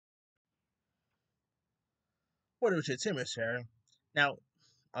What is it, Timus here? Now,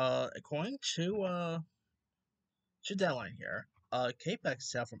 according to Deadline here, Kate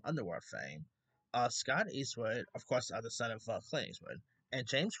Beckinsale from Underworld fame, Scott Eastwood, of course, the son of Clint Eastwood, and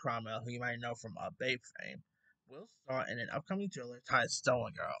James Cromwell, who you might know from Babe fame, will star in an upcoming thriller titled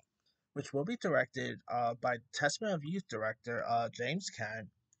Stolen Girl, which will be directed by Testament of Youth director James Caan.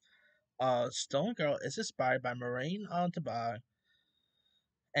 Stolen Girl is inspired by Maureen Tabag,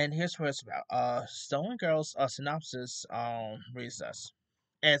 and here's what it's about. Stolen Girl's synopsis reads thus.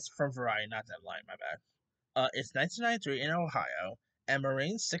 And it's from Variety, not Deadline, my bad. It's 1993 in Ohio, and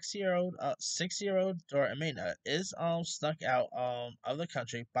Marine's 6-year-old daughter Amina is snuck out of the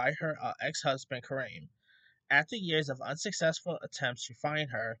country by her ex-husband Kareem. After years of unsuccessful attempts to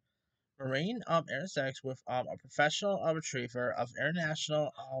find her, Marine intersects with a professional retriever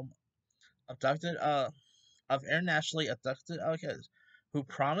abducted internationally abducted kids, who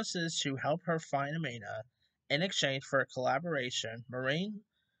promises to help her find Amina. In exchange for collaboration, Marine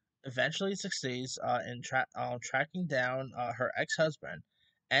eventually succeeds in tracking down her ex-husband,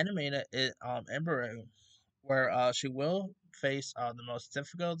 Amina, in Peru, where she will face the most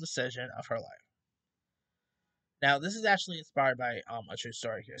difficult decision of her life. Now, this is actually inspired by a true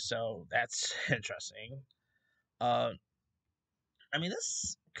story here, so that's interesting. Uh,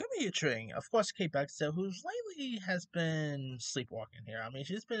 this could be intriguing. Of course, Kate Beckinsale, who's lately has been sleepwalking here.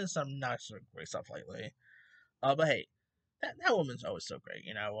 She's been in some not so great stuff lately. But hey, that woman's always so great.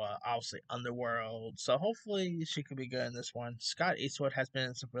 Obviously Underworld. So hopefully she could be good in this one. Scott Eastwood has been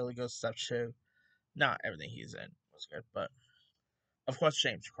in some really good stuff too. Not everything he's in was good, but of course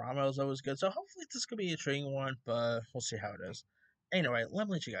James Cromwell is always good. So hopefully this could be a intriguing one, but we'll see how it is. Anyway, let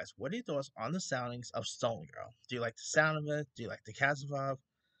me let you guys. What are your thoughts on the soundings of Stolen Girl? Do you like the sound of it? Do you like the cast involved?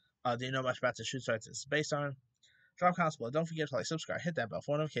 Do you know much about the shoot sites it's based on? Drop comments below. Don't forget to like, subscribe, hit that bell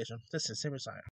for notification. This is Simmer Sign.